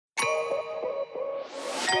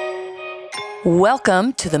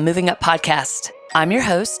Welcome to the Moving Up Podcast. I'm your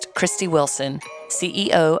host, Christy Wilson,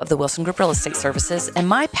 CEO of the Wilson Group Real Estate Services, and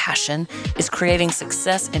my passion is creating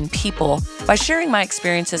success in people by sharing my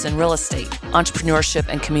experiences in real estate, entrepreneurship,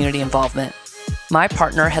 and community involvement. My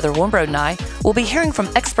partner, Heather Wimbrod, and I will be hearing from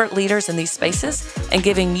expert leaders in these spaces and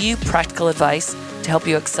giving you practical advice to help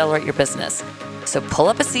you accelerate your business. So pull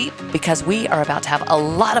up a seat because we are about to have a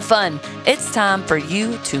lot of fun. It's time for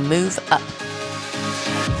you to move up.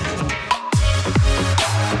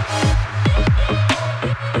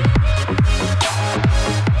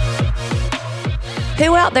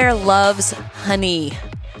 Who out there loves honey?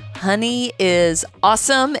 Honey is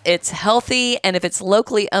awesome, it's healthy, and if it's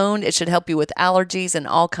locally owned, it should help you with allergies and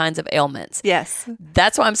all kinds of ailments. Yes.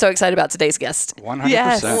 That's why I'm so excited about today's guest. 100%.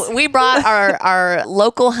 Yes. We brought our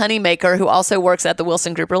local honey maker who also works at the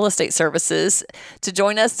Wilson Group Real Estate Services to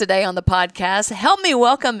join us today on the podcast. Help me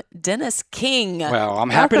welcome Dennis King. Well, I'm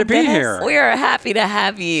happy to Welcome, be Dennis. here. We are happy to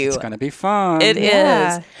have you. It's going to be fun. It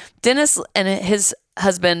Yeah. is. Dennis and his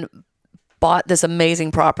husband bought this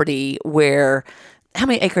amazing property where, how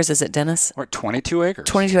many acres is it, Dennis? We're at 22 acres.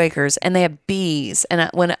 22 acres, and they have bees. And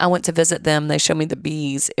when I went to visit them, they showed me the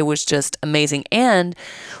bees. It was just amazing. And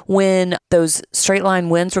when those straight line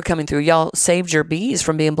winds were coming through, y'all saved your bees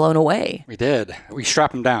from being blown away. We did. We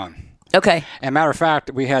strapped them down. Okay. And matter of fact,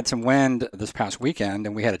 we had some wind this past weekend,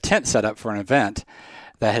 and we had a tent set up for an event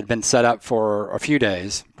that had been set up for a few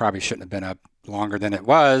days. Probably shouldn't have been up longer than it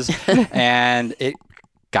was. And it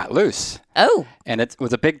got loose. Oh. And it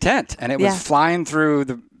was a big tent, and it was Yeah. flying through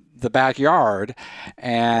the backyard.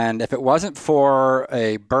 And if it wasn't for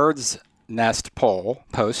a bird's nest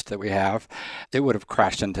post that we have, it would have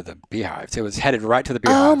crashed into the beehives. It was headed right to the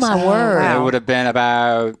beehives. Oh, my word. And Wow. it would have been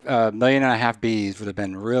about 1.5 million bees would have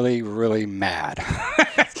been really, really mad.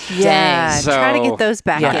 Yeah. So, Try to get those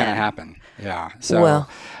back Not in. going to happen. Yeah. So, Well.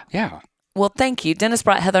 yeah. Well, thank you. Dennis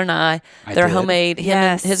brought Heather and I I their did. homemade,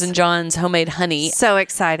 Yes. his and John's homemade honey. So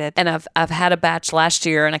excited. And I've had a batch last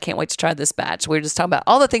year, and I can't wait to try this batch. We were just talking about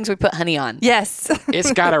all the things we put honey on. Yes.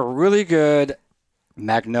 It's got a really good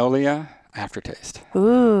magnolia aftertaste.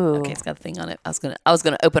 Ooh. Okay, it's got a thing on it. I was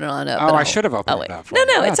gonna open it on up. Oh, but I I'll- should have opened I'll it wait. up for No, you.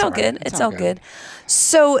 no, That's it's all all right. good. It's It's all all good. good.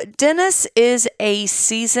 So Dennis is a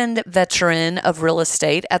seasoned veteran of real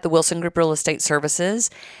estate at the Wilson Group Real Estate Services,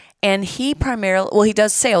 and he he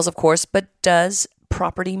does sales, of course, but does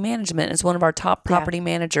property management. Is one of our top property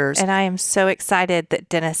managers. And I am so excited that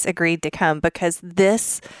Dennis agreed to come because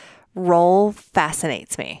this role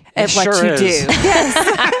fascinates me at It what sure you is. do. Yes.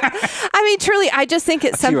 I mean, truly, I just think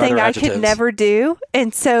it's A few something other I could adjectives. never do.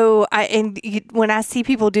 And so when I see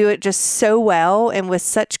people do it just so well and with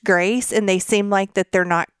such grace, and they seem like that they're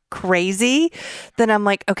not crazy, then I'm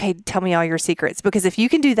like, okay, tell me all your secrets, because if you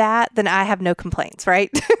can do that, then I have no complaints, right?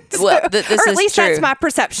 Well, this or at is least true. that's my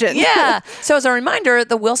perception. Yeah. So as a reminder,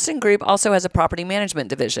 the Wilson Group also has a property management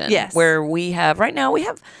division. Yes. Where we have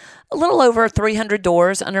a little over 300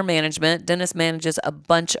 doors under management. Dennis manages a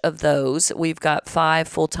bunch of those. We've got 5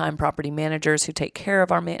 full-time property managers who take care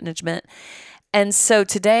of our management. And so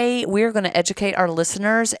today we're going to educate our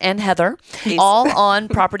listeners and Heather all on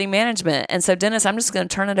property management. And so Dennis, I'm just going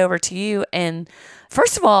to turn it over to you. And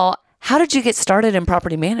first of all, how did you get started in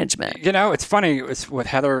property management? You know, it's funny. It's what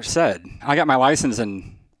Heather said. I got my license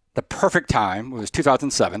in the perfect time. It was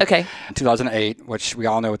 2007. Okay. 2008, which we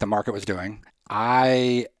all know what the market was doing.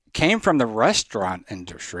 I came from the restaurant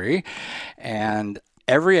industry, and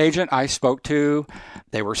every agent I spoke to,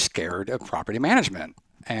 they were scared of property management.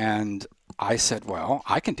 And I said, well,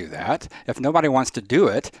 I can do that. If nobody wants to do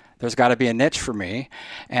it, there's got to be a niche for me.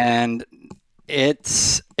 And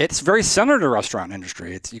it's very similar to the restaurant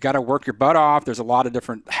industry. You got to work your butt off. There's a lot of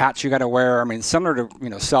different hats you got to wear. I mean, similar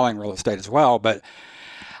to selling real estate as well. But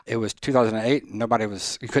it was 2008.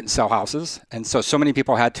 You couldn't sell houses, and so many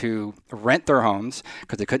people had to rent their homes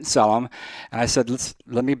because they couldn't sell them. And I said,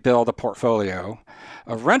 let me build a portfolio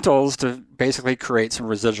of rentals to basically create some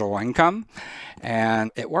residual income, and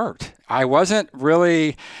it worked. I wasn't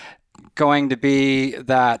really going to be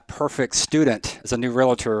that perfect student as a new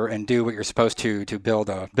realtor and do what you're supposed to build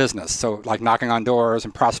a business. So like knocking on doors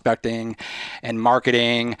and prospecting and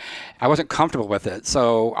marketing, I wasn't comfortable with it.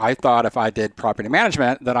 So I thought if I did property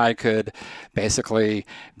management that I could basically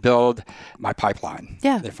build my pipeline.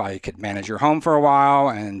 Yeah. If I could manage your home for a while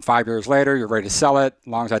and 5 years later you're ready to sell it, as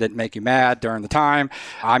long as I didn't make you mad during the time,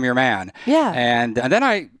 I'm your man. Yeah. And then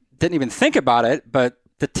I didn't even think about it, but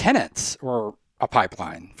the tenants were a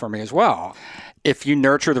pipeline for me as well. If you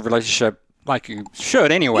nurture the relationship like you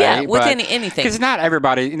should anyway. Yeah, with anything. Because not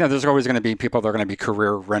everybody, there's always going to be people that are going to be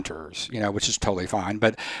career renters, which is totally fine.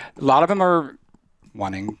 But a lot of them are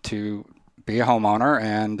wanting to be a homeowner.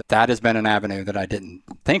 And that has been an avenue that I didn't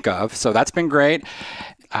think of. So that's been great.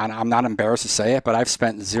 And I'm not embarrassed to say it, but I've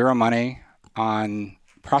spent zero money on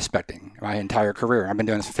prospecting my entire career. I've been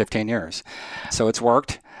doing this for 15 years. So it's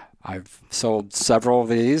worked. I've sold several of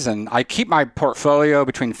these, and I keep my portfolio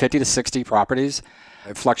between 50 to 60 properties.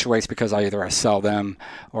 It fluctuates because I sell them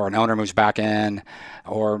or an owner moves back in,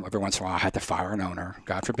 or every once in a while I had to fire an owner,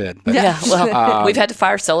 God forbid. But, we've had to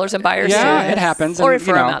fire sellers and buyers too. Yeah, it happens. Or and,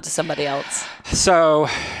 refer them out to somebody else. So,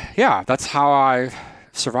 yeah, that's how I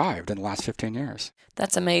survived in the last 15 years.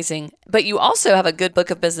 That's amazing. But you also have a good book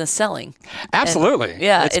of business selling. Absolutely.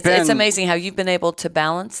 And, it's amazing how you've been able to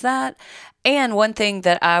balance that. And one thing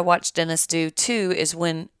that I watch Dennis do too is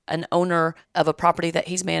when an owner of a property that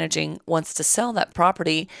he's managing wants to sell that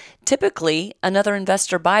property, typically another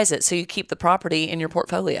investor buys it. So you keep the property in your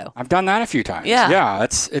portfolio. I've done that a few times. Yeah.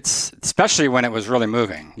 It's especially when it was really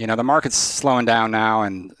moving. You know, the market's slowing down now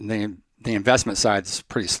and the investment side is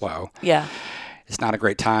pretty slow. Yeah. It's not a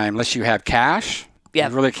great time unless you have cash. Yeah.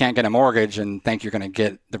 You really can't get a mortgage and think you're going to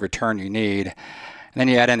get the return you need. And then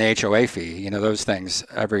you add in the HOA fee. You know, those things,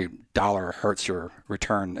 every dollar hurts your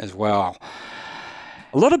return as well.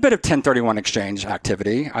 A little bit of 1031 exchange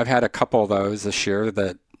activity. I've had a couple of those this year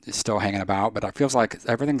that is still hanging about, but it feels like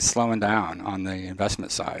everything's slowing down on the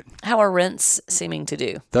investment side. How are rents seeming to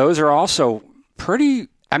do? Those are also pretty...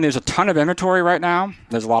 I mean, there's a ton of inventory right now.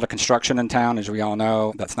 There's a lot of construction in town, as we all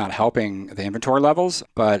know. That's not helping the inventory levels,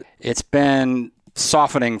 but it's been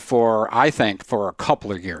softening I think, for a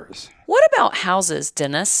couple of years. What about houses,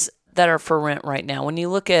 Dennis, that are for rent right now? When you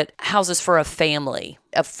look at houses for a family,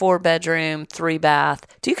 a 4-bedroom, 3-bath,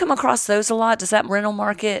 do you come across those a lot? Does that rental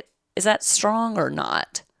market, is that strong or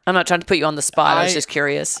not? I'm not trying to put you on the spot. I was just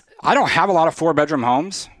curious. I don't have a lot of 4-bedroom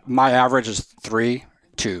homes. My average is three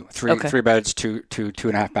beds, two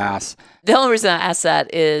and a half baths. The only reason I ask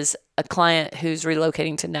that is a client who's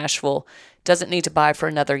relocating to Nashville doesn't need to buy for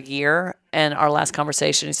another year. And our last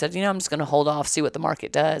conversation, he said, I'm just going to hold off, see what the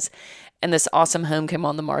market does. And this awesome home came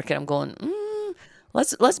on the market. I'm going,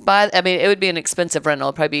 let's buy it. I mean, it would be an expensive rental.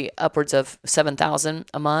 It'd probably be upwards of $7,000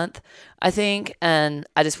 a month, I think. And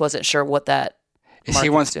I just wasn't sure what that So he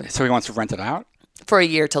wants to rent it out? For a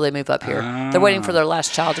year till they move up here. They're waiting for their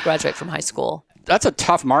last child to graduate from high school. That's a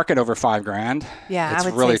tough market over $5,000. Yeah, it's I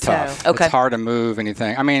would really say tough. So. Okay. It's hard to move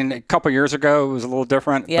anything. I mean, a couple years ago it was a little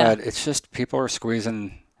different, but it's just people are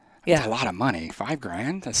squeezing. Yeah, it's a lot of money.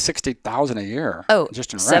 $5,000, that's $60,000 a year. Oh,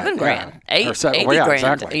 just in rent. $7,000, $80,000.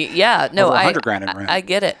 Exactly. Yeah, no, over $100,000 in rent. I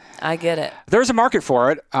get it. There's a market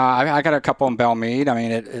for it. I got a couple in Belmead. I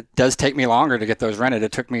mean, it does take me longer to get those rented.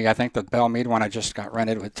 It took me, I think the Belmead one I just got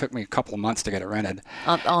rented, it took me a couple of months to get it rented.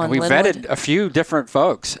 And we vetted a few different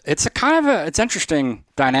folks. It's it's interesting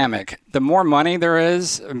dynamic. The more money there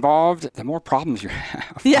is involved, the more problems you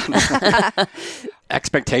have. Yeah.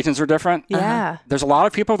 Expectations are different. Yeah. There's a lot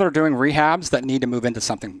of people that are doing rehabs that need to move into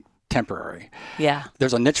something temporary. Yeah.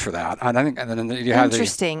 There's a niche for that. I think, and then you have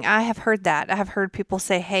Interesting. I have heard that. I have heard people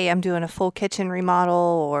say, hey, I'm doing a full kitchen remodel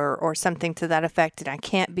or something to that effect, and I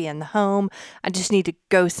can't be in the home. I just need to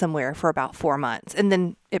go somewhere for about 4 months. And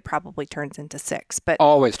then it probably turns into 6. But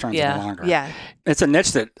always turns into longer. Yeah. It's a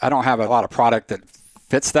niche that I don't have a lot of product that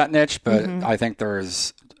fits that niche, but I think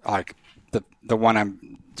there's like the one I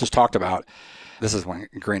just talked about. This is one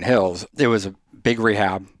Green Hills. It was a big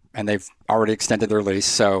rehab, and they've already extended their lease.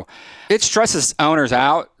 So it stresses owners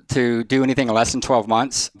out to do anything less than 12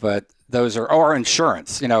 months, but those are, or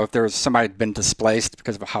insurance. If there's somebody been displaced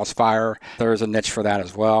because of a house fire, there's a niche for that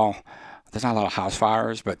as well. There's not a lot of house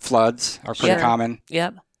fires, but floods are pretty common.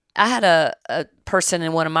 Yep. I had a person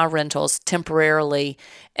in one of my rentals temporarily,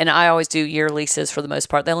 and I always do year leases for the most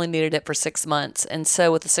part. They only needed it for 6 months. And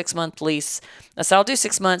so with the 6-month lease, I said, I'll do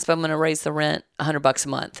 6 months, but I'm going to raise the rent $100 a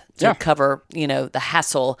month to cover, the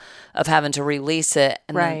hassle of having to release it.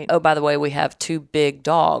 And then, oh, by the way, we have 2 big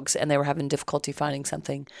dogs, and they were having difficulty finding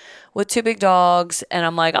something with 2 big dogs. And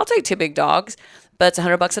I'm like, I'll take 2 big dogs, but it's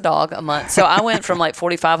 $100 a dog a month. So I went from like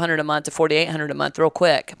 $4,500 a month to $4,800 a month real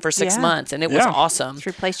quick for 6 months, and it was awesome. Just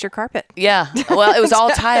replaced your carpet. Yeah. Well, it was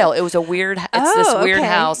all tile. It was a weird. It's this weird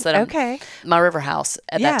house that my river house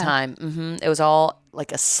at that time. It was all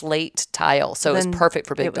like a slate tile, so it was perfect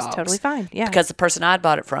for big dogs. It was totally fine. Yeah. Because the person I'd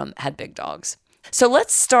bought it from had big dogs. So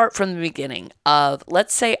let's start from the beginning of,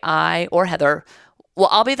 let's say I or Heather. Well,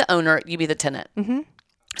 I'll be the owner. You be the tenant. Mm-hmm.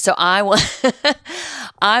 So I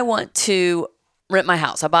want to rent my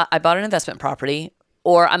house. I bought an investment property,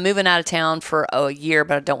 or I'm moving out of town for a year,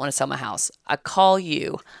 but I don't want to sell my house. I call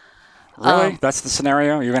you. Really? That's the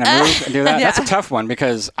scenario? You're going to move and do that? That's a tough one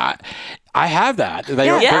because I have that.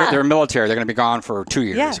 They're military. They're going to be gone for 2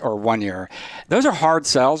 years or 1 year. Those are hard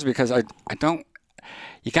sells because I don't.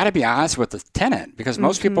 You got to be honest with the tenant because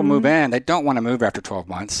most people move in. They don't want to move after 12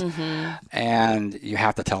 months, and you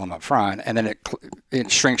have to tell them up front. And then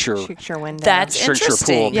it shrinks your window. That's shrinks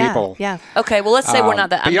interesting. your pool of people. Yeah. Okay. Well, let's say we're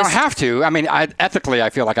not that. But you don't have to. I mean, ethically,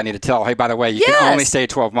 I feel like I need to tell. Hey, by the way, you can only stay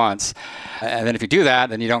 12 months, and then if you do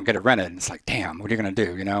that, then you don't get it rented. It's like, damn, what are you going to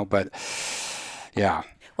do? You know, but yeah.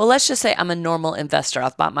 Well, let's just say I'm a normal investor.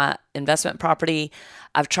 I've bought my investment property.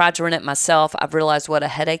 I've tried to rent it myself. I've realized what a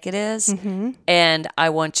headache it is, and I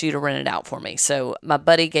want you to rent it out for me. So my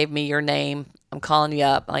buddy gave me your name. I'm calling you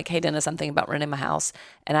up. I'm like, hey, Dennis, I'm thinking about renting my house,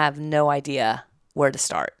 and I have no idea where to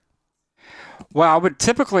start. Well, I would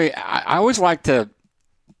typically, I always like to,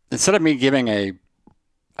 instead of me giving a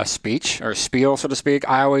speech or a spiel, so to speak,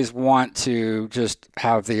 I always want to just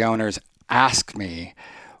have the owners ask me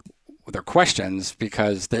their questions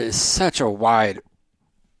because there is such a wide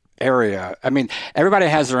area. I mean, everybody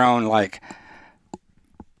has their own like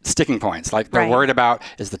sticking points. Like they're worried about,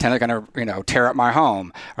 is the tenant going to, tear up my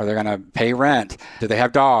home? Are they going to pay rent? Do they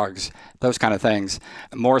have dogs? Those kind of things.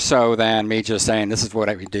 More so than me just saying, this is what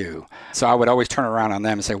I would do. So I would always turn around on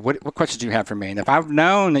them and say, what questions do you have for me? And if I've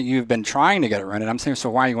known that you've been trying to get it rented, I'm saying, so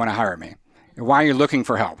why do you want to hire me? Why are you looking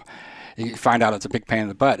for help? You find out it's a big pain in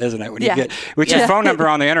the butt, isn't it? When you get your phone number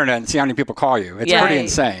on the internet and see how many people call you. It's pretty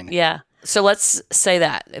insane. Yeah. So let's say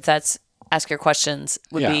that if that's ask your questions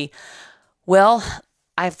would be, well,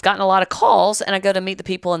 I've gotten a lot of calls and I go to meet the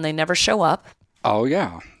people and they never show up. Oh,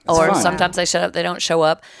 yeah. Or sometimes they show up, they don't show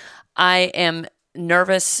up. I am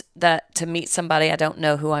nervous to meet somebody. I don't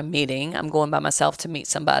know who I'm meeting. I'm going by myself to meet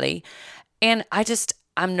somebody. And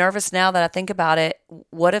I'm nervous now that I think about it.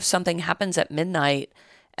 What if something happens at midnight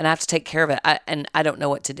and I have to take care of it? I don't know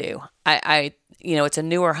what to do. It's a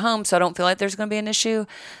newer home, so I don't feel like there's going to be an issue.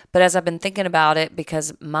 But as I've been thinking about it,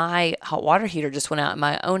 because my hot water heater just went out in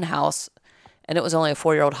my own house, and it was only a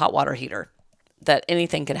 4-year-old hot water heater, that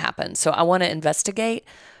anything can happen. So I want to investigate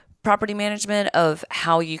property management of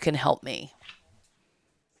how you can help me.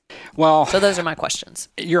 Well, so those are my questions.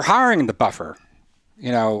 You're hiring the buffer,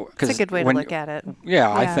 because it's a good way to look at it.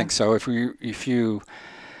 Yeah, I think so. If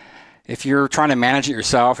you're trying to manage it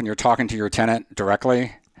yourself and you're talking to your tenant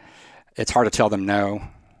directly, it's hard to tell them no.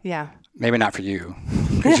 Yeah. Maybe not for you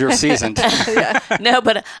because you're seasoned. No,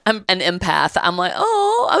 but I'm an empath. I'm like,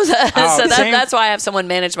 that's why I have someone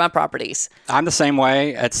manage my properties. I'm the same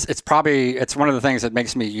way. It's one of the things that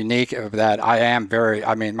makes me unique of that. I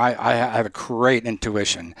have a great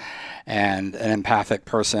intuition and an empathic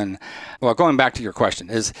person. Well, going back to your question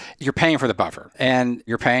is you're paying for the buffer and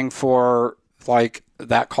you're paying for like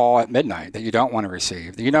that call at midnight that you don't want to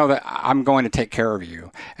receive. You know that I'm going to take care of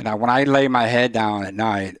you. And when I lay my head down at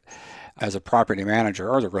night as a property manager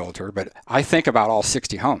or as a realtor, but I think about all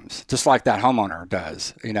 60 homes, just like that homeowner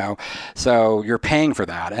does, So you're paying for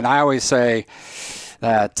that. And I always say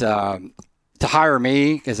that to hire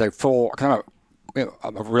me is a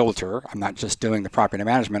realtor. I'm not just doing the property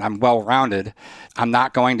management. I'm well-rounded. I'm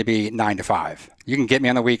not going to be 9 to 5. You can get me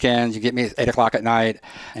on the weekends. You get me at 8 o'clock at night,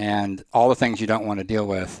 and all the things you don't want to deal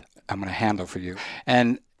with, I'm going to handle for you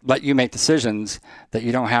and let you make decisions that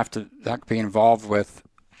you don't have to be involved with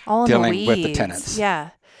all dealing with the tenants. Yeah.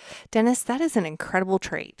 Dennis, that is an incredible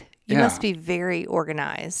trait. You must be very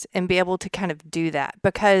organized and be able to kind of do that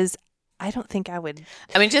because I don't think I would.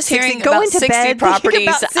 I mean, just hearing about 60 properties,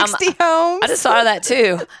 about 60 homes. I just thought of that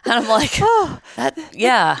too. And I'm like,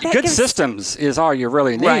 Good systems is all you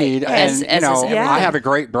really need. Right. And, I have a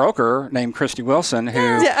great broker named Christy Wilson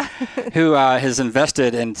who has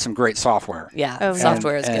invested in some great software. Yeah.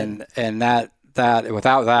 Software is good. And that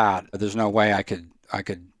without that, there's no way I could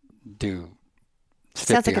do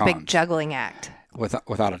 50 Sounds like homes. a big juggling act.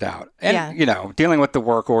 Without a doubt. And, dealing with the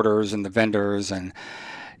work orders and the vendors and,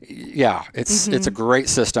 it's a great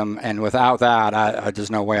system, and without that, there's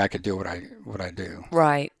no way I could do what I do.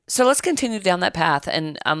 Right. So let's continue down that path,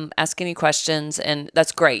 and I'm asking you questions, and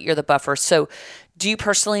that's great. You're the buffer. So, do you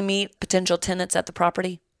personally meet potential tenants at the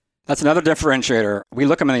property? That's another differentiator. We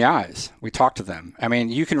look them in the eyes. We talk to them. I mean,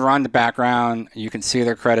 you can run the background. You can see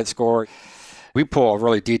their credit score. We pull a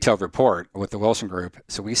really detailed report with the Wilson Group,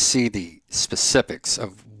 so we see the specifics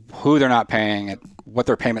of who they're not paying and what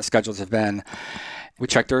their payment schedules have been. We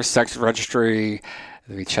check their sex registry,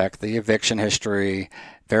 we check the eviction history,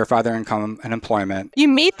 verify their income and employment. You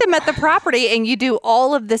meet them at the property and you do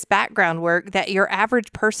all of this background work that your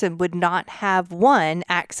average person would not have, one,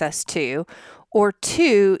 access to, or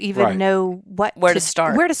two, even know where to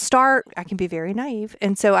start. Where to start. I can be very naive.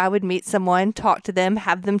 And so I would meet someone, talk to them,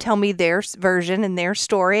 have them tell me their version and their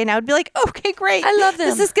story. And I would be like, okay, great. I love them.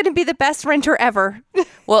 This is going to be the best renter ever.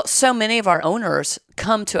 Well, so many of our owners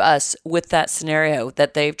come to us with that scenario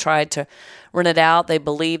that they've tried to rent it out. They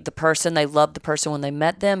believe the person. They loved the person when they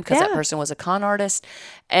met them because that person was a con artist.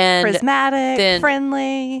 And charismatic,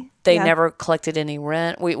 friendly. They never collected any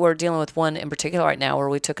rent. We're dealing with one in particular right now where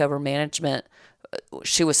we took over management.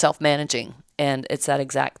 She was self-managing, and it's that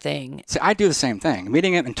exact thing. See, I do the same thing,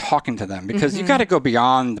 meeting them and talking to them, because you got to go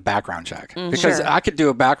beyond the background check. Because I could do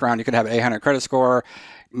a background. You could have an 800 credit score,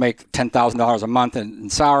 make $10,000 a month in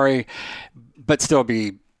salary, but still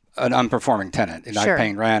be an unperforming tenant, not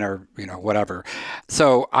paying rent or whatever.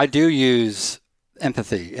 So I do use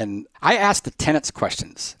empathy, and I ask the tenants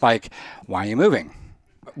questions like, "Why are you moving?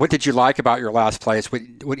 What did you like about your last place?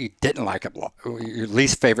 What you didn't like, your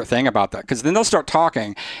least favorite thing about that?" Because then they'll start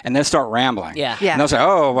talking and they'll start rambling. Yeah. And they'll say,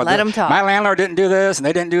 "Oh, well, let them talk. My landlord didn't do this and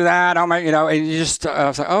they didn't do that." Oh my, and you just I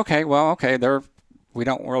was like, okay, we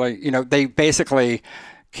don't really, they basically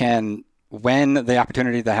can win the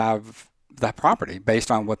opportunity to have that property based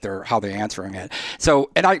on how they're answering it. So,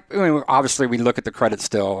 and obviously we look at the credit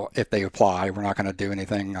still if they apply. We're not going to do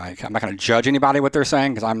anything I'm not going to judge anybody what they're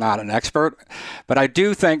saying because I'm not an expert. But I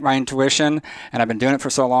do think my intuition, and I've been doing it for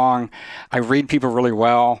so long, I read people really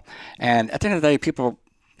well. And at the end of the day, people,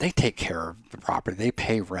 they take care of the property. They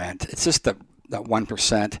pay rent. It's just that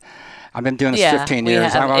 1%. I've been doing this 15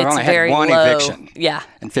 years. I've only had one eviction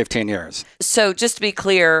in 15 years. So just to be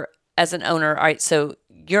clear, as an owner, all right, so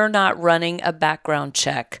you're not running a background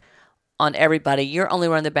check on everybody. You're only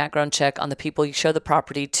running the background check on the people you show the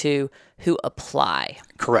property to who apply.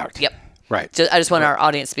 Correct. Yep. Right. I just want our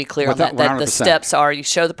audience to be clear on that. That the steps are you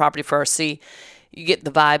show the property first, see, you get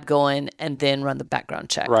the vibe going, and then run the background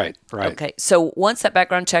check. Right. Okay. So once that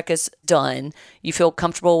background check is done, you feel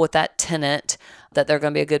comfortable with that tenant, that they're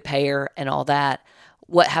going to be a good payer and all that.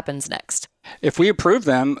 What happens next? If we approve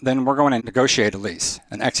them, then we're going to negotiate a lease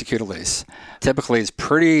and execute a lease. Typically, it's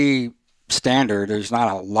pretty standard. There's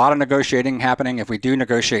not a lot of negotiating happening. If we do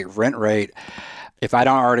negotiate rent rate, if I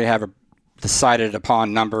don't already have a decided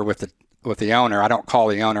upon number with the owner, I don't call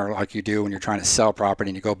the owner like you do when you're trying to sell property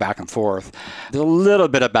and you go back and forth. There's a little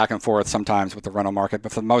bit of back and forth sometimes with the rental market,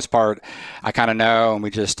 but for the most part, I kind of know, and we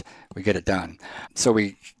get it done. So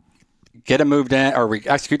we get them moved in, or we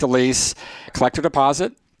execute the lease, collect a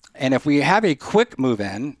deposit. And if we have a quick move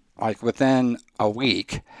in, like within a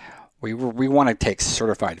week, we want to take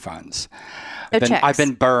certified funds. I've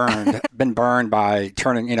been burned by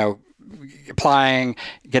turning, applying,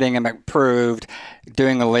 getting them approved,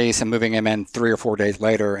 doing the lease and moving them in 3 or 4 days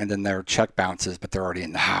later, and then their check bounces, but they're already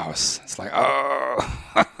in the house. It's like,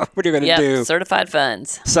 what are you going to do? Certified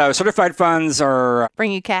funds. So certified funds are...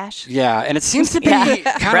 Bring you cash. Yeah, and it seems to be kind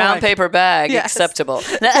of brown paper bag, acceptable.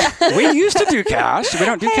 We used to do cash. We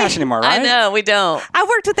don't do cash anymore, right? I know, we don't. I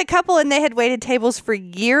worked with a couple, and they had waited tables for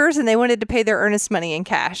years, and they wanted to pay their earnest money in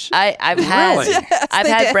cash. I've had Really? Yes, I've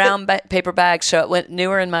had brown paper bags show up. When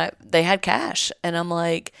newer they had cash, and I'm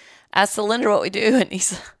like, ask the lender what we do, and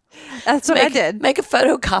he's that's what I did. Make a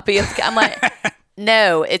photocopy of I'm like,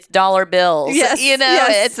 no, it's dollar bills. Yes,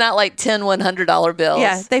 it's not like $100 bills.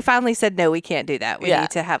 Yeah, they finally said, no, we can't do that. We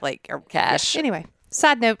need to have cash. Yeah. Anyway,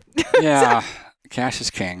 side note. Yeah, cash is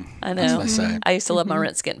king. I know. That's what I say. I used to love my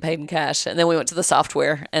rents getting paid in cash, and then we went to the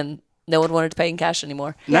software, and no one wanted to pay in cash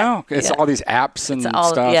anymore. No, it's all these apps and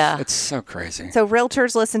stuff. Yeah. It's so crazy. So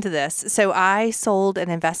realtors, listen to this. So I sold an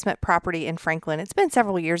investment property in Franklin. It's been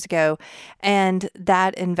several years ago. And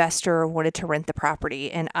that investor wanted to rent the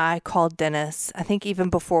property. And I called Dennis, I think even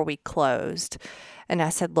before we closed. And I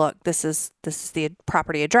said, look, this is the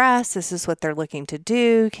property address. This is what they're looking to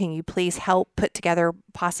do. Can you please help put together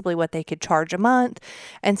possibly what they could charge a month?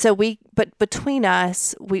 And so but between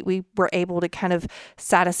us, we were able to kind of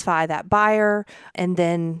satisfy that buyer. And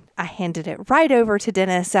then I handed it right over to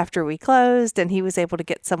Dennis after we closed, and he was able to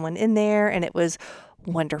get someone in there, and it was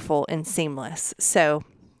wonderful and seamless. So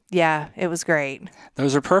yeah, it was great.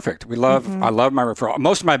 Those are perfect. I love my referral.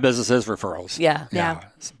 Most of my business is referrals. Yeah.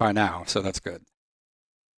 By now, so that's good.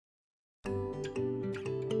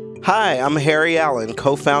 Hi, I'm Harry Allen,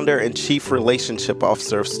 co-founder and chief relationship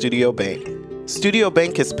officer of Studio Bank. Studio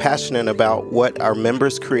Bank is passionate about what our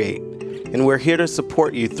members create, and we're here to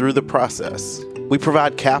support you through the process. We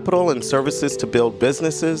provide capital and services to build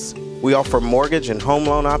businesses. We offer mortgage and home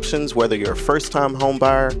loan options, whether you're a first-time home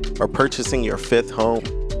buyer or purchasing your 5th home.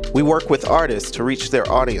 We work with artists to reach their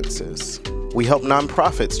audiences. We help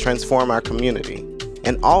nonprofits transform our community.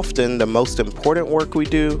 And often, the most important work we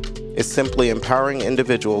do is simply empowering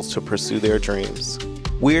individuals to pursue their dreams.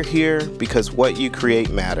 We're here because what you create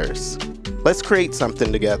matters. Let's create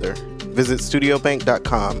something together. Visit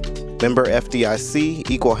studiobank.com. Member FDIC,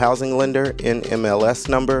 Equal Housing Lender, NMLS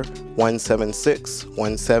number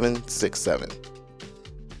 1761767.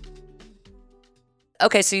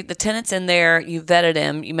 Okay, so the tenant's in there, you vetted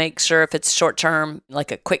him, you make sure if it's short term,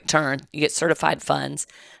 like a quick turn, you get certified funds.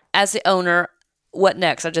 As the owner, what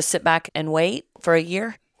next? I just sit back and wait for a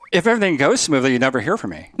year? If everything goes smoothly, you never hear from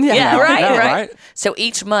me. Yeah, right. Right. So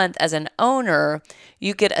each month as an owner,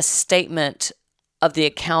 you get a statement of the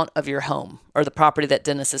account of your home or the property that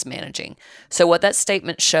Dennis is managing. So what that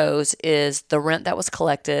statement shows is the rent that was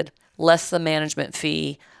collected, less the management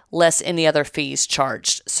fee, less any other fees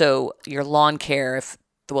charged. So your lawn care, if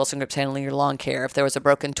the Wilson Group's handling your lawn care, if there was a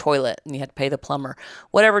broken toilet and you had to pay the plumber,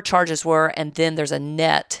 whatever charges were, and then there's a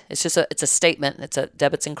net. It's a statement. It's a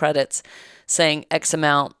debits and credits saying X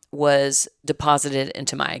amount was deposited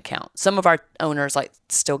into my account. Some of our owners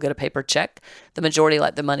still get a paper check. The majority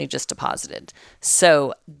like the money just deposited.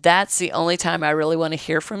 So that's the only time I really want to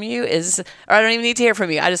hear from you or I don't even need to hear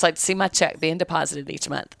from you. I just like to see my check being deposited each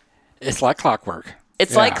month. It's like clockwork.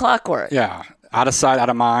 It's like clockwork. Yeah. Out of sight, out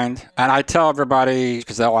of mind. And I tell everybody,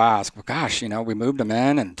 because they'll ask, well, gosh, we moved him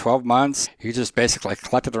in 12 months. You just basically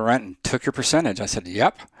collected the rent and took your percentage. I said,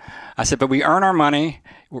 yep. I said, but we earn our money.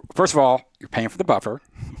 First of all, you're paying for the buffer.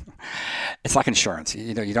 It's like insurance.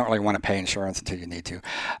 You don't really want to pay insurance until you need to.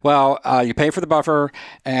 Well, you pay for the buffer,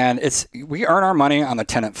 and we earn our money on the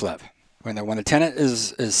tenant flip. When the tenant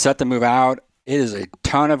is set to move out, it is a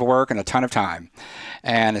ton of work and a ton of time.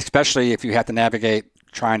 And especially if you have to navigate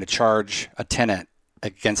trying to charge a tenant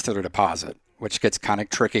against their deposit, which gets kind of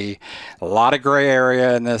tricky. A lot of gray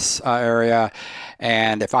area in this area.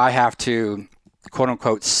 And if I have to, quote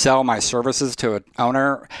unquote, sell my services to an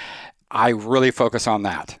owner, I really focus on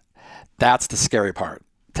that. That's the scary part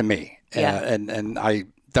to me. Yeah. And I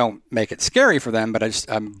don't make it scary for them, but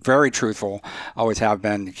I'm very truthful. Always have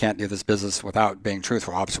been. You can't do this business without being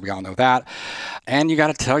truthful. Obviously, we all know that. And you got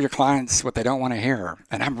to tell your clients what they don't want to hear.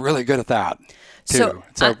 And I'm really good at that too.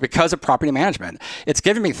 So because of property management, it's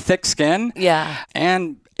given me thick skin. Yeah.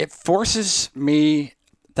 And it forces me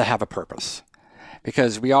to have a purpose.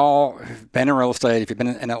 Because we all have been in real estate, if you've been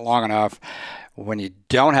in it long enough, when you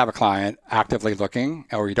don't have a client actively looking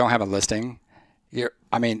or you don't have a listing,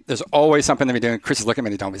 there's always something to be doing. Chris is looking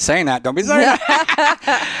at me, don't be saying that. Don't be saying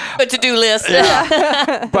that. But to-do list.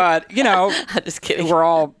 Yeah. But, I'm just kidding. We're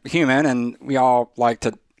all human and we all like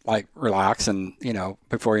to relax and,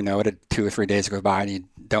 before you know it, 2 or 3 days go by and you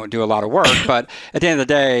don't do a lot of work. But at the end of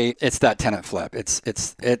the day, it's that tenant flip.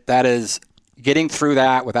 That is getting through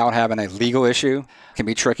that without having a legal issue can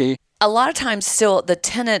be tricky. A lot of times still the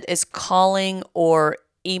tenant is calling or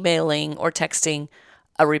emailing or texting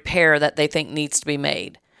a repair that they think needs to be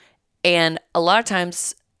made. And a lot of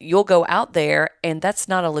times you'll go out there and that's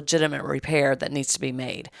not a legitimate repair that needs to be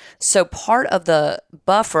made. So part of the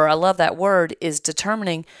buffer, I love that word, is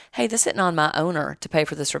determining, hey, this isn't on my owner to pay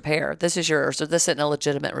for this repair. This is yours, or this isn't a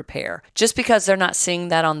legitimate repair. Just because they're not seeing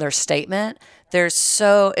that on their statement,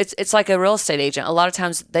 it's like a real estate agent. A lot of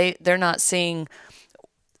times they're not seeing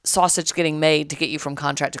sausage getting made to get you from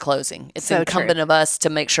contract to closing. It's incumbent of us to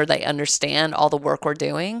make sure they understand all the work we're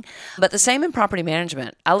doing. But the same in property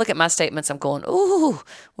management. I look at my statements, I'm going, ooh,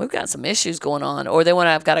 we've got some issues going on. Or then when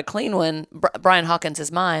I've got a clean one, Brian Hawkins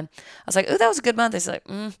is mine. I was like, ooh, that was a good month. He's like,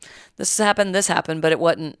 this happened, but it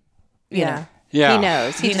wasn't, you know. Yeah. He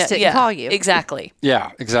knows. He just didn't call you. Exactly.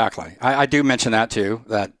 Yeah, exactly. I do mention that too,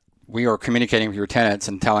 that we are communicating with your tenants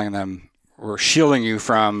and telling them we're shielding you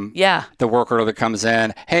from the work order that comes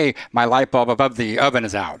in. Hey, my light bulb above the oven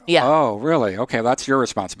is out. Yeah. Oh, really? Okay, that's your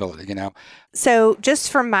responsibility, So just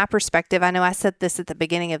from my perspective, I know I said this at the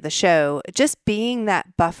beginning of the show, just being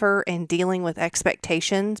that buffer and dealing with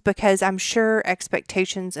expectations, because I'm sure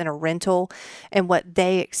expectations in a rental and what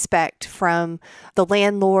they expect from the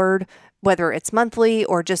landlord, whether it's monthly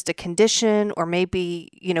or just a condition, or maybe,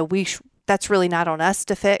 that's really not on us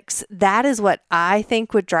to fix. That is what I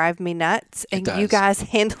think would drive me nuts. And you guys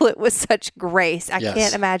handle it with such grace. I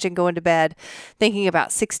can't imagine going to bed thinking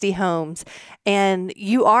about 60 homes. And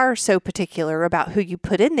you are so particular about who you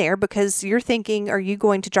put in there because you're thinking, are you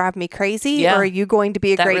going to drive me crazy or are you going to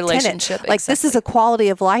be a great tenant? Like, this is a quality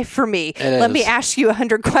of life for me. Let me ask you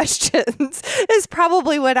 100 questions is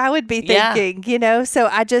probably what I would be thinking, So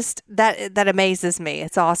I just, that amazes me.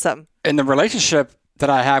 It's awesome. And the relationship that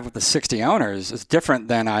I have with the 60 owners is different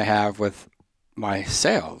than I have with my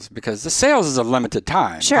sales, because the sales is a limited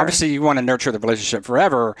time. Sure. Obviously, you want to nurture the relationship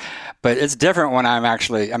forever, but it's different when I'm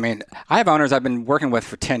actually, I have owners I've been working with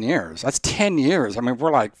for 10 years. That's 10 years.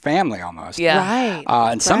 we're like family almost. Yeah. Right.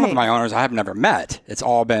 And some of Right. my owners I have never met. It's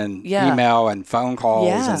all been Yeah. email and phone calls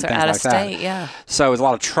Yeah. and So things out like of state, that. yeah. So there's a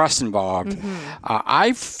lot of trust involved.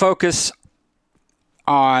 I focus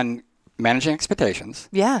on managing expectations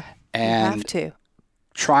Yeah. You and have to.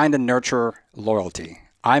 trying to nurture loyalty.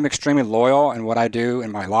 I'm extremely loyal in what I do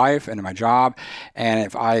in my life and in my job. And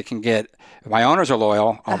if my owners are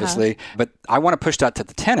loyal, obviously, but I want to push that to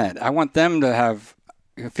the tenant. I want them to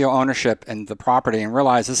feel ownership in the property and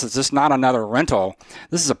realize this is just not another rental.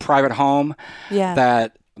 This is a private home Yeah.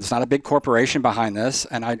 that there's not a big corporation behind this.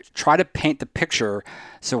 And I try to paint the picture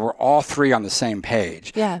so we're all three on the same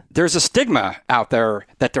page. Yeah. There's a stigma out there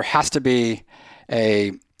that there has to be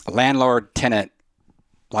a landlord-tenant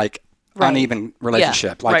uneven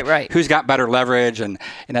relationship. Yeah, right. Who's got better leverage, and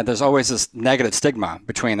there's always this negative stigma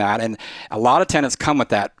between that. And a lot of tenants come with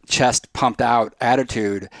that chest pumped out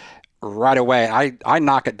attitude right away. I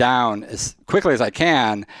knock it down as quickly as I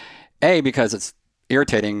can, A, because it's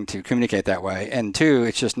irritating to communicate that way, and 2,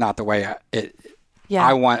 it's just not the way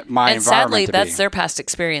I want my and environment sadly, to that's be. their past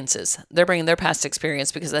experiences. They're bringing their past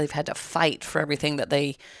experience because they've had to fight for everything that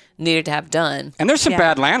they needed to have done. And there's some Yeah.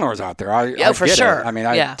 bad landlords out there. I for get sure. it.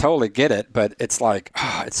 I totally get it, but it's like,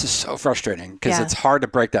 it's just so frustrating because Yeah. it's hard to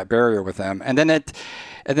break that barrier with them. And then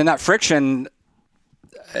that friction,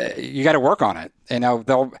 you got to work on it.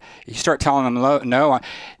 You start telling them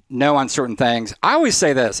no on certain things. I always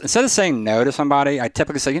say this, instead of saying no to somebody, I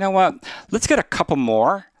typically say, you know what, let's get a couple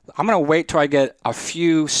more. I'm going to wait till I get a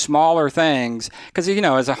few smaller things because,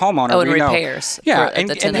 as a homeowner, and repairs. Yeah, for the and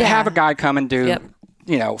you tenant. have a guy come and do,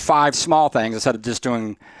 Yep. 5 small things instead of just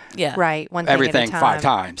doing Yeah. Right. One thing everything at a time. 5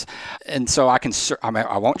 times. And so I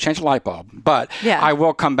won't change the light bulb, but Yeah. I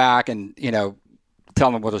will come back and,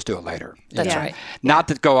 tell them we'll just do it later. That's Yeah. right. Not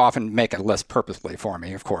to go off and make a list purposely for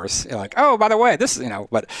me, of course. Like, oh, by the way, this is,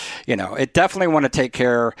 but, it definitely want to take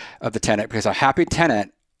care of the tenant because a happy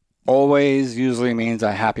tenant always usually means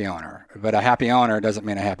a happy owner, but a happy owner doesn't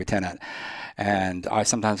mean a happy tenant. And I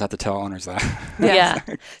sometimes have to tell owners that. Yeah.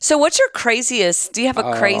 So what's your craziest? Do you have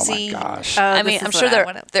a crazy? Oh my gosh. I mean, this I'm is sure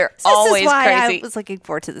what they're This always is why crazy. I was looking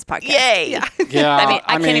forward to this podcast. Yay. Yeah. Yeah.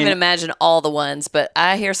 I can't even imagine all the ones, but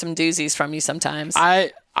I hear some doozies from you sometimes.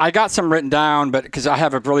 I got some written down, but because I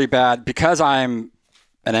have because I'm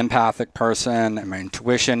an empathic person and my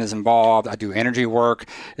intuition is involved. I do energy work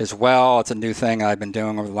as well. It's a new thing that I've been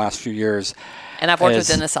doing over the last few years. And I've worked with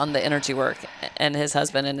Dennis on the energy work and his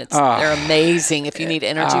husband, and they're amazing if you need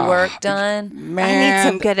energy work done. Man, I need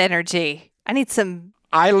some good energy. I need some.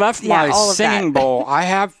 I left my all of that. singing bowl. I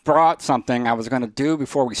have brought something I was going to do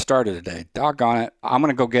before we started today. Doggone it. I'm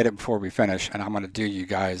going to go get it before we finish, and I'm going to do you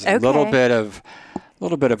guys a little Okay.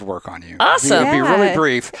 bit of work on you. Awesome. It'll be really Yeah.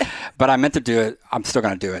 brief, but I meant to do it. I'm still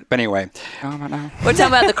going to do it. But anyway. We're talking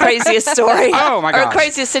about the craziest story. Oh, my Or gosh.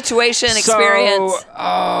 craziest situation, experience,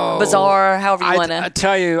 bizarre, however you want I to.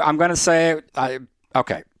 tell you, I'm going to say,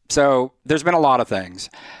 okay. So there's been a lot of things.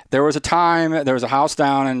 There was a house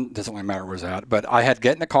down, and it doesn't really matter where it's at, but I had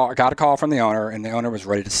got a call from the owner, and the owner was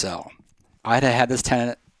ready to sell. I had this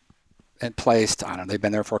tenant placed, I don't know, they've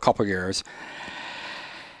been there for a couple of years.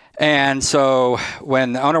 And so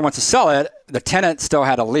when the owner wants to sell it, the tenant still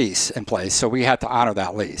had a lease in place, so we had to honor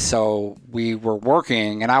that lease. So we were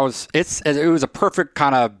working, and it was a perfect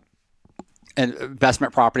kind of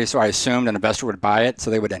investment property, so I assumed an investor would buy it,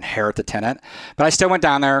 so they would inherit the tenant. But I still went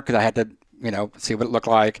down there because I had to, see what it looked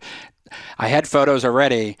like. I had photos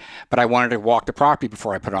already, but I wanted to walk the property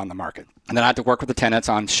before I put it on the market. And then I had to work with the tenants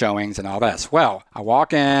on showings and all this. Well, I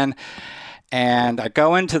walk in, and I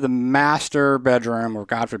go into the master bedroom, or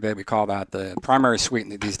God forbid we call that the primary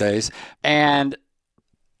suite these days, and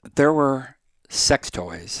there were sex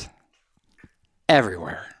toys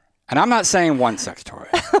everywhere. And I'm not saying one sex toy.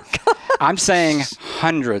 I'm saying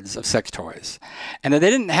hundreds of sex toys. And they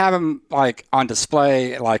didn't have them like on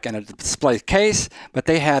display, like in a display case, but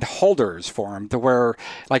they had holders for them to where,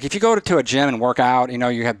 like if you go to a gym and work out,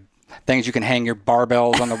 you have things you can hang your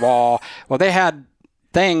barbells on the wall. Well, they had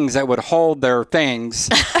things that would hold their things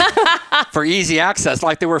for easy access,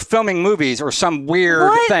 like they were filming movies or some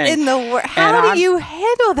weird thing. What in the world? How do you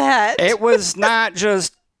handle that? It was not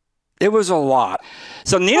just, it was a lot.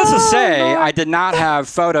 So needless to say, Lord. I did not have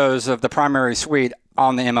photos of the primary suite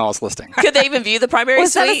on the MLS listing. Could they even view the primary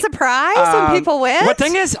Was that a suite? surprise when people went? What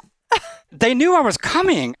thing is, they knew I was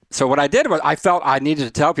coming. So what I did was I felt I needed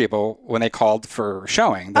to tell people when they called for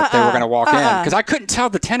showing that they were going to walk in. Because I couldn't tell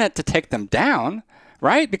the tenant to take them down,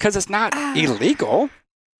 right? Because it's not illegal.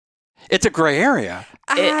 It's a gray area.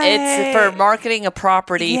 It's for marketing a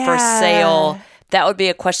property for sale. That would be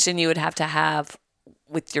a question you would have to have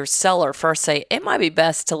with your seller first. Say, it might be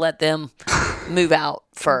best to let them move out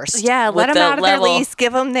first. Yeah, let them out of their lease,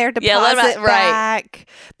 give them their deposit back.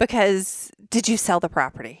 Because did you sell the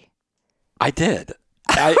property? I did.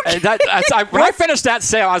 When I finished that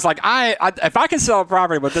sale, I was like, if I can sell a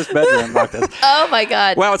property with this bedroom like this. Oh my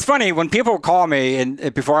God. Well, it's funny when people call me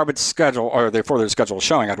and before I would schedule or before they schedule a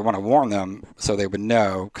showing, I'd want to warn them so they would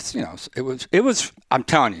know because it was. I'm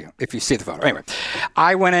telling you, if you see the photo. Anyway,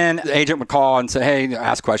 I went in. The agent would call and say, "Hey,"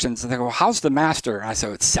 ask questions, and they go, "Well, how's the master?" And I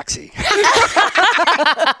said, "It's sexy."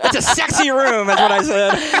 It's a sexy room. That's what I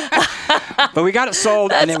said. But we got it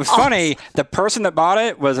sold, and it was funny. The person that bought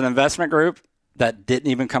it was an investment group that didn't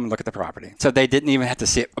even come and look at the property. So they didn't even have to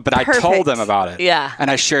see it. But I told them about it. Yeah. And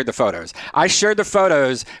I shared the photos. I shared the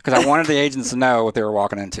photos because I wanted the agents to know what they were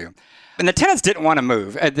walking into. And the tenants didn't want to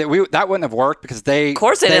move. That wouldn't have worked because Of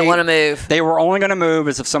course they didn't want to move. They were only going to move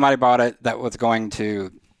as if somebody bought it that was going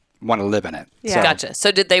to want to live in it. Yeah. So, Gotcha.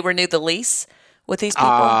 So did they renew the lease with these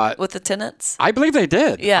people, with the tenants? I believe they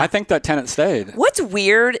did. Yeah. I think that tenant stayed. What's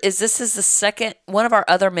weird is this is the second, one of our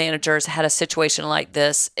other managers had a situation like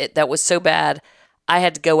this that was so bad. I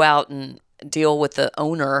had to go out and deal with the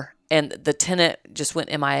owner, and the tenant just went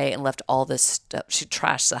MIA and left all this stuff. She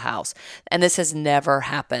trashed the house. And this has never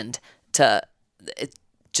happened it's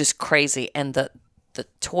just crazy. And the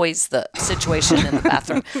toys, the situation in the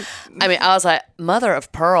bathroom. I mean, I was like, mother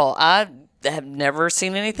of pearl, I have never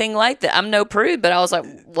seen anything like that. I'm no prude, but I was like,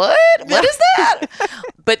 what? What is that?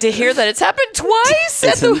 But to hear that it's happened twice.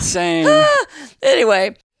 It's insane.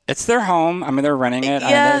 Anyway. It's their home. I mean, they're renting it.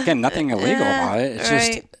 Yeah. Again, nothing illegal about it. It's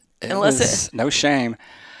Right. just no shame.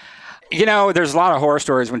 There's a lot of horror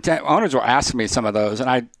stories when owners will ask me some of those, and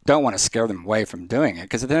I don't want to scare them away from doing it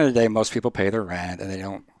because at the end of the day, most people pay their rent and they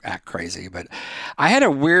don't act crazy. But I had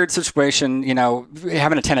a weird situation,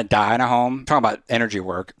 having a tenant die in a home. Talking about energy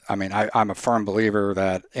work. I mean, I'm a firm believer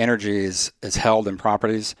that energy is held in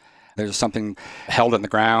properties. There's something held in the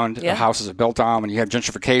ground. Yeah. The houses are built on. When you have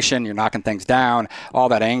gentrification, you're knocking things down. All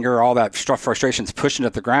that anger, all that frustration is pushing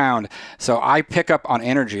at the ground. So I pick up on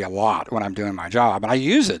energy a lot when I'm doing my job, and I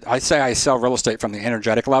use it. I say I sell real estate from the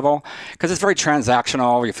energetic level because it's very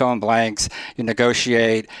transactional. You fill in blanks, you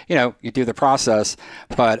negotiate, you do the process.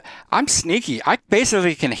 But I'm sneaky. I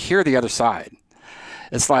basically can hear the other side.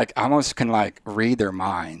 It's like I almost can read their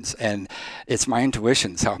minds, and it's my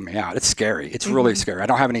intuition's helping me out. It's scary. It's really scary. I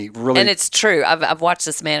don't have any really. And it's true. I've watched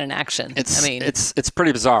this man in action. It's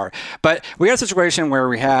pretty bizarre. But we had a situation where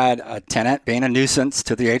we had a tenant being a nuisance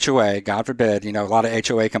to the HOA. God forbid, a lot of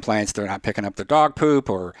HOA complaints. They're not picking up their dog poop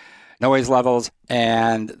or noise levels,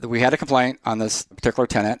 and we had a complaint on this particular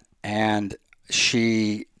tenant, and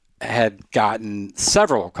she had gotten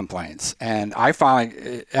several complaints. And I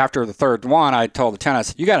finally, after the third one, I told the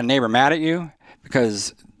tenants, you got a neighbor mad at you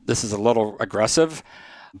because this is a little aggressive.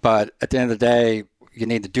 But at the end of the day, you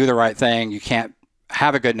need to do the right thing. You can't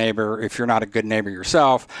have a good neighbor if you're not a good neighbor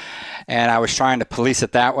yourself. And I was trying to police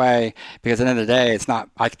it that way because at the end of the day, it's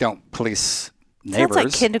not, I don't police neighbors.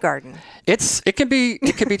 Sounds like kindergarten. It can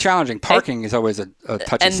be challenging. Parking is always a touchy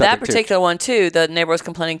subject. And that particular one too, the neighbor was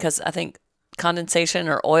complaining because I think condensation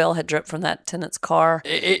or oil had dripped from that tenant's car.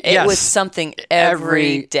 It was something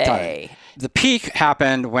every day. Time. The peak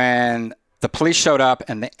happened when the police showed up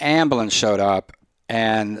and the ambulance showed up,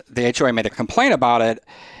 and the HOA made a complaint about it.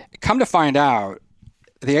 Come to find out,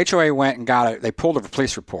 the HOA went and they pulled a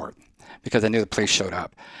police report because they knew the police showed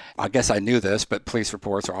up. I guess I knew this, but police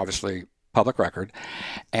reports are obviously public record.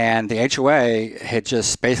 And the HOA had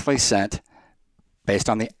just basically sent, based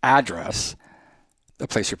on the address, the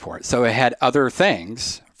police report. So it had other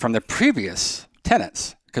things from the previous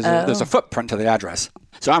tenants because there's a footprint to the address.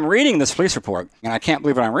 So I'm reading this police report, and I can't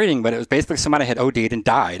believe what I'm reading, but it was basically somebody had OD'd and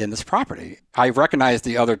died in this property. I recognized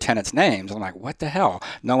the other tenants' names. I'm like, what the hell?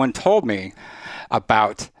 No one told me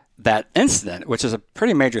about that incident, which is a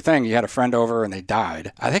pretty major thing. You had a friend over and they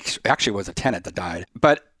died. I think actually it was a tenant that died.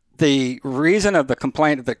 But the reason of the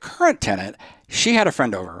complaint of the current tenant, she had a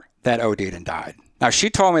friend over that OD'd and died. Now,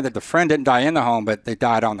 she told me that the friend didn't die in the home, but they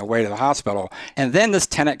died on the way to the hospital. And then this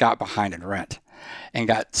tenant got behind in rent and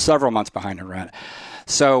got several months behind in rent.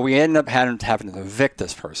 So we ended up having to evict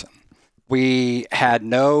this person. We had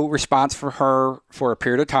no response for her for a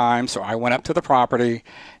period of time, so I went up to the property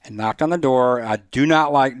and knocked on the door. I do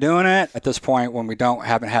not like doing it at this point when we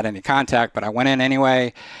haven't had any contact, but I went in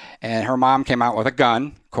anyway, and her mom came out with a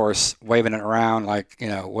gun, of course, waving it around like,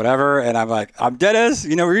 whatever. And I'm like, I'm Dennis,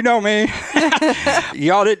 you know me.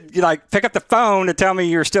 Y'all did pick up the phone to tell me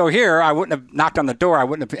you're still here. I wouldn't have knocked on the door. I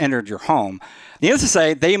wouldn't have entered your home. Needless to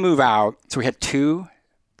say, they move out. So we had 2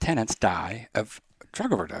 tenants die of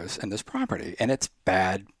drug overdose in this property, and it's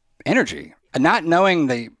bad energy. And not knowing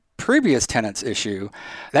the previous tenant's issue,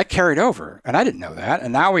 that carried over, and I didn't know that.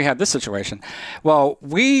 And now we have this situation. Well,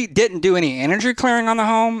 we didn't do any energy clearing on the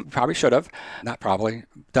home. Probably should have. Not probably.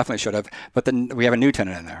 Definitely should have. But then we have a new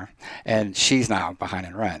tenant in there, and she's now behind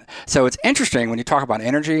in rent. So it's interesting when you talk about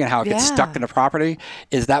energy and how it gets stuck in the property,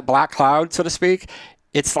 is that black cloud, so to speak.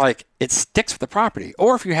 It's like it sticks with the property.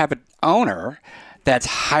 Or if you have an owner that's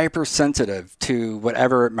hypersensitive to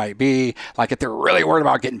whatever it might be, like if they're really worried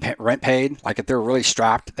about getting rent paid, like if they're really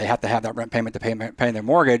strapped, they have to have that rent payment to pay their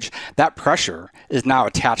mortgage, that pressure is now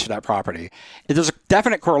attached to that property. There's a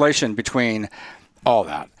definite correlation between all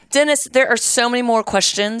that. Dennis, there are so many more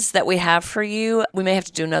questions that we have for you. We may have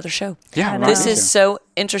to do another show. Yeah, this is so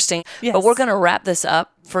interesting. Yes. But we're going to wrap this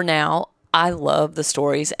up for now. I love the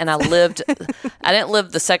stories, and I didn't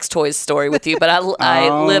live the sex toys story with you, but I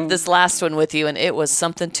lived this last one with you, and it was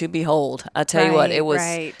something to behold. I tell you what, it was.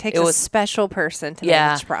 Right. Takes a special person to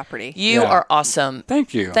manage property. You are awesome.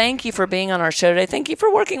 Thank you. Thank you for being on our show today. Thank you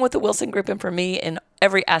for working with the Wilson Group and for me in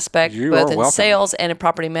every aspect, both in sales and in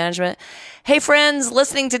property management. Hey, friends,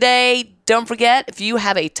 listening today, don't forget, if you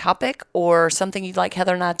have a topic or something you'd like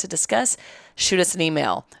Heather and I to discuss, shoot us an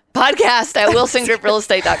email.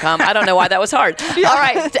 podcast@wilsongrupprealestate.com. I don't know why that was hard. All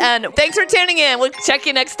right. And thanks for tuning in. We'll check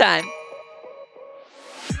you next time.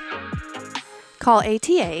 Call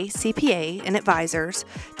ATA, CPA, and Advisors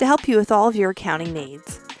to help you with all of your accounting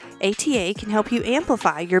needs. ATA can help you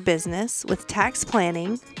amplify your business with tax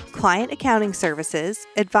planning, client accounting services,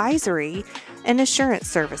 advisory, and assurance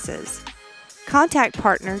services. Contact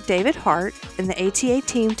partner David Hart and the ATA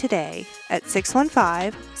team today at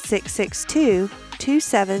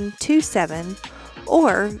 615-662-2727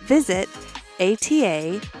 or visit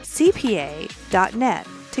atacpa.net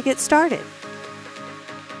to get started.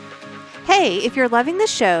 Hey, if you're loving the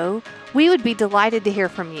show, we would be delighted to hear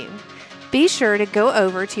from you. Be sure to go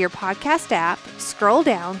over to your podcast app, scroll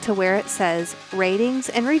down to where it says ratings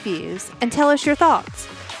and reviews, and tell us your thoughts.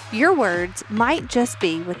 Your words might just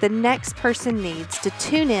be what the next person needs to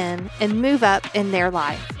tune in and move up in their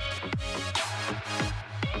life.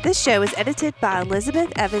 This show is edited by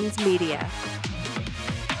Elizabeth Evans Media.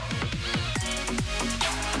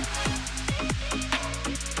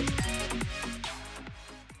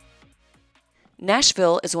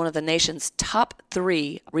 Nashville is one of the nation's top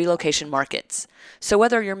 3 relocation markets. So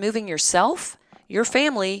whether you're moving yourself, your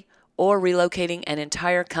family, or relocating an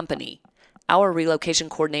entire company, our relocation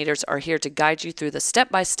coordinators are here to guide you through the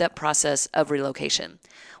step-by-step process of relocation.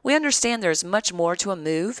 We understand there is much more to a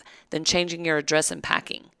move than changing your address and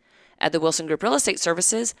packing. At the Wilson Group Real Estate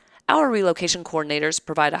Services, our relocation coordinators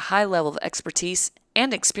provide a high level of expertise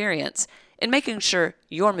and experience in making sure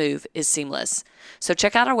your move is seamless. So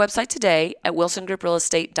check out our website today at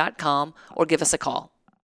wilsongrouprealestate.com or give us a call.